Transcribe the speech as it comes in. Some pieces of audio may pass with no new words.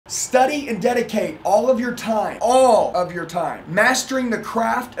Study and dedicate all of your time, mastering the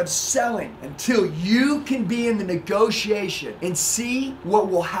craft of selling until you can be in the negotiation and see what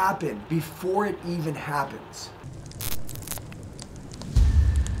will happen before it even happens.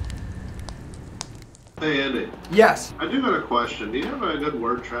 Hey Andy. Yes. I do got a question. Do you have a good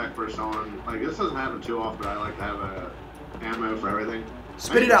word track for someone? Like, this doesn't happen too often. I like to have a ammo for everything.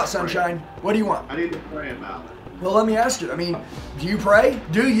 Spit it out, sunshine. What do you want? I need to pray about it. Well, let me ask you. I mean, do you pray?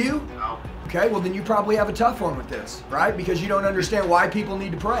 Do you? No. Okay, well then you probably have a tough one with this, right? Because you don't understand why people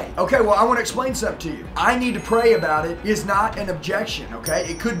need to pray. Okay, well I want to explain something to you. I need to pray about it is not an objection, okay?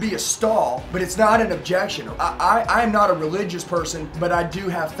 It could be a stall, but it's not an objection. I am not a religious person, but I do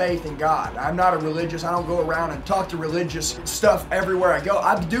have faith in God. I'm not a religious, I don't go around and talk to religious stuff everywhere I go.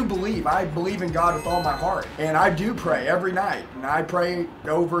 I believe in God with all my heart. And I do pray every night. And I pray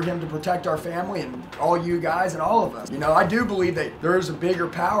over Him to protect our family and all you guys and all of us. You know, I do believe that there is a bigger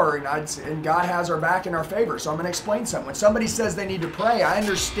power and God has our back in our favor. So I'm going to explain something. When somebody says they need to pray, I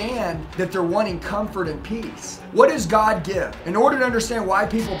understand that they're wanting comfort and peace. What does God give? In order to understand why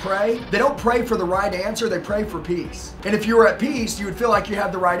people pray, they don't pray for the right answer, they pray for peace. And if you were at peace, you would feel like you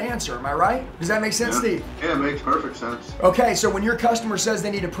had the right answer. Am I right? Does that make sense, Steve? Yeah, it makes perfect sense. Okay, so when your customer says they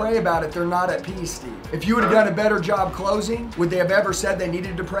need to pray about it, they're not at peace, Steve. If you would have done a better job closing, would they have ever said they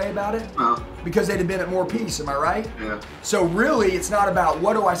needed to pray about it? No. Because they'd have been at more peace, am I right? Yeah. So really, it's not about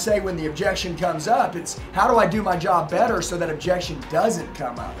what do I say when the objection comes up. It's how do I do my job better so that objection doesn't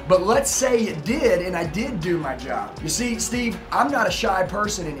come up. But let's say it did, and I did do my job. You see, Steve, I'm not a shy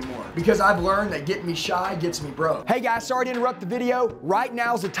person anymore because I've learned that getting me shy gets me broke. Hey guys, sorry to interrupt the video. Right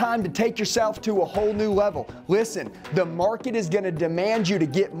now's the time to take yourself to a whole new level. Listen, the market is going to demand you to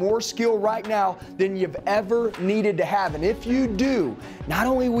get more skill right now than you've ever needed to have. And if you do, not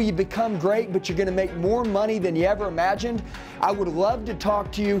only will you become great, but you're going to make more money than you ever imagined. I would love to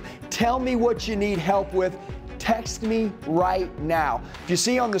talk to you. Tell me what you need help with. Text me right now. If you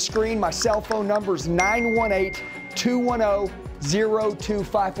see on the screen, my cell phone number is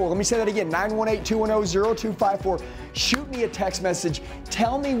 918-210-0254. Let me say that again, 918-210-0254. Shoot me a text message.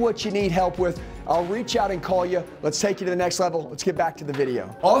 Tell me what you need help with. I'll reach out and call you. Let's take you to the next level. Let's get back to the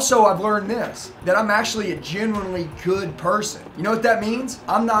video. Also, I've learned this, that I'm actually a genuinely good person. You know what that means?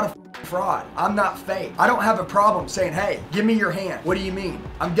 I'm not a fraud. I'm not fake. I don't have a problem saying, hey, give me your hand. What do you mean?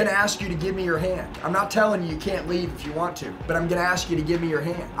 I'm going to ask you to give me your hand. I'm not telling you you can't leave if you want to, but I'm going to ask you to give me your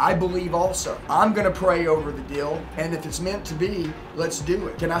hand. I believe also. I'm going to pray over the deal, and if it's meant to be, let's do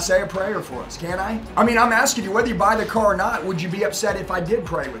it. Can I say a prayer for us? Can I? I mean, I'm asking you, whether you buy the car or not, would you be upset if I did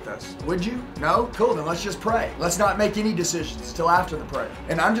pray with us? Would you? No? Cool, then let's just pray. Let's not make any decisions till after the prayer.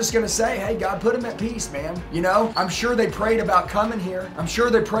 And I'm just going to say, hey, God, put them at peace, man. You know, I'm sure they prayed about coming here. I'm sure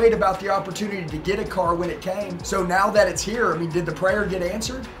they prayed about the opportunity to get a car when it came. So now that it's here, I mean, did the prayer get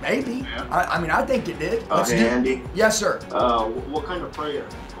answered? Maybe. Yeah. I mean, I think it did. Hey, Andy. Yes, sir. What kind of prayer,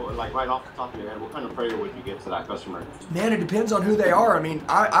 like right off the top of your head, what kind of prayer would you give to that customer? Man, it depends on who they are. I mean,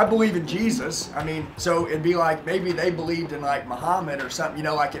 I believe in Jesus. I mean, so it'd be like maybe they believed in like Muhammad or something, you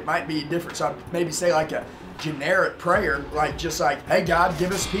know, like it might be different. So I'd maybe say like a generic prayer, like just like, hey God,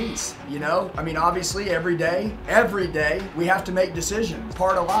 give us peace, you know? I mean, obviously every day we have to make decisions,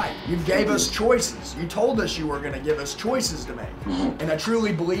 part of life. You gave us choices. You told us you were gonna give us choices to make. And I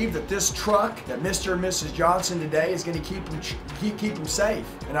truly believe that this truck, that Mr. and Mrs. Johnson today is gonna keep them safe.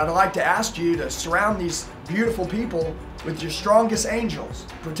 And I'd like to ask you to surround these beautiful people with your strongest angels.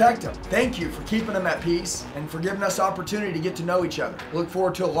 Protect them. Thank you for keeping them at peace and for giving us the opportunity to get to know each other. Look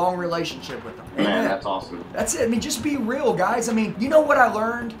forward to a long relationship with them. Man, Amen. that's awesome. That's it. I mean, just be real, guys. I mean, you know what I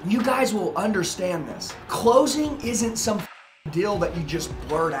learned? You guys will understand this. Closing isn't some deal that you just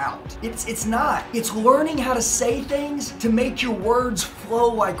blurt out. It's not. It's learning how to say things to make your words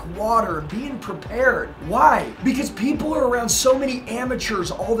flow like water and being prepared. Why? Because people are around so many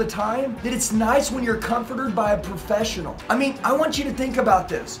amateurs all the time that it's nice when you're comforted by a professional. I mean, I want you to think about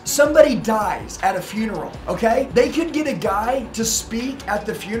this. Somebody dies at a funeral, okay? They could get a guy to speak at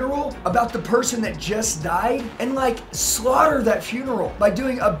the funeral about the person that just died and like slaughter that funeral by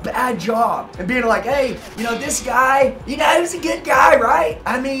doing a bad job and being like, hey, you know, this guy, you know, he was a good guy, right?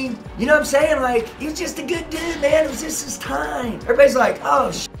 I mean, you know what I'm saying? Like, he was just a good dude, man. It was just his time. Everybody's like,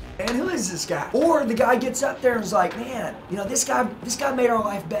 oh, man, who is this guy? Or the guy gets up there and is like, man, you know, this guy made our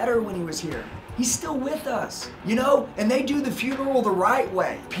life better when he was here. He's still with us, you know? And they do the funeral the right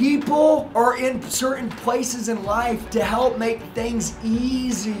way. People are in certain places in life to help make things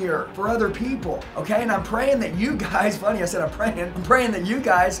easier for other people, okay? And I'm praying that you guys, funny I said I'm praying that you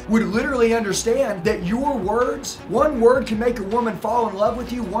guys would literally understand that your words, one word can make a woman fall in love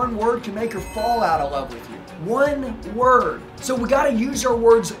with you, one word can make her fall out of love with you. One word. So we got to use our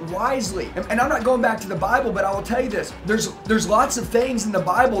words wisely. And I'm not going back to the Bible, but I will tell you this. There's lots of things in the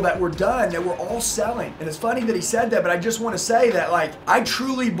Bible that were done that were all selling. And it's funny that he said that, but I just want to say that, like, I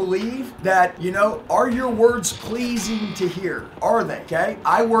truly believe that, you know, are your words pleasing to hear? Are they? Okay?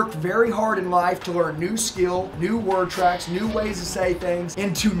 I worked very hard in life to learn new skill, new word tracks, new ways to say things,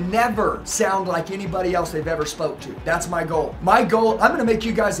 and to never sound like anybody else they've ever spoke to. That's my goal. My goal, I'm going to make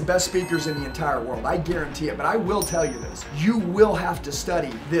you guys the best speakers in the entire world. I guarantee it. But I will tell you this. You will have to study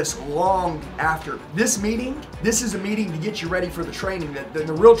this long after this meeting. This is a meeting to get you ready for the training.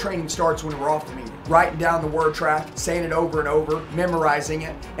 The real training starts when we're off the meeting. Writing down the word track, saying it over and over, memorizing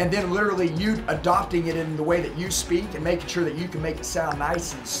it, and then literally you adopting it in the way that you speak and making sure that you can make it sound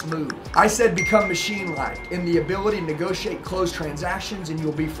nice and smooth. I said become machine-like in the ability to negotiate close transactions, and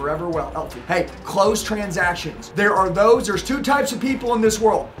you'll be forever well healthy. Hey, close transactions. There's two types of people in this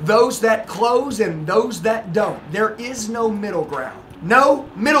world. Those that close and those that don't. There is no middle ground. No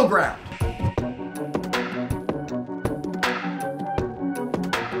middle ground.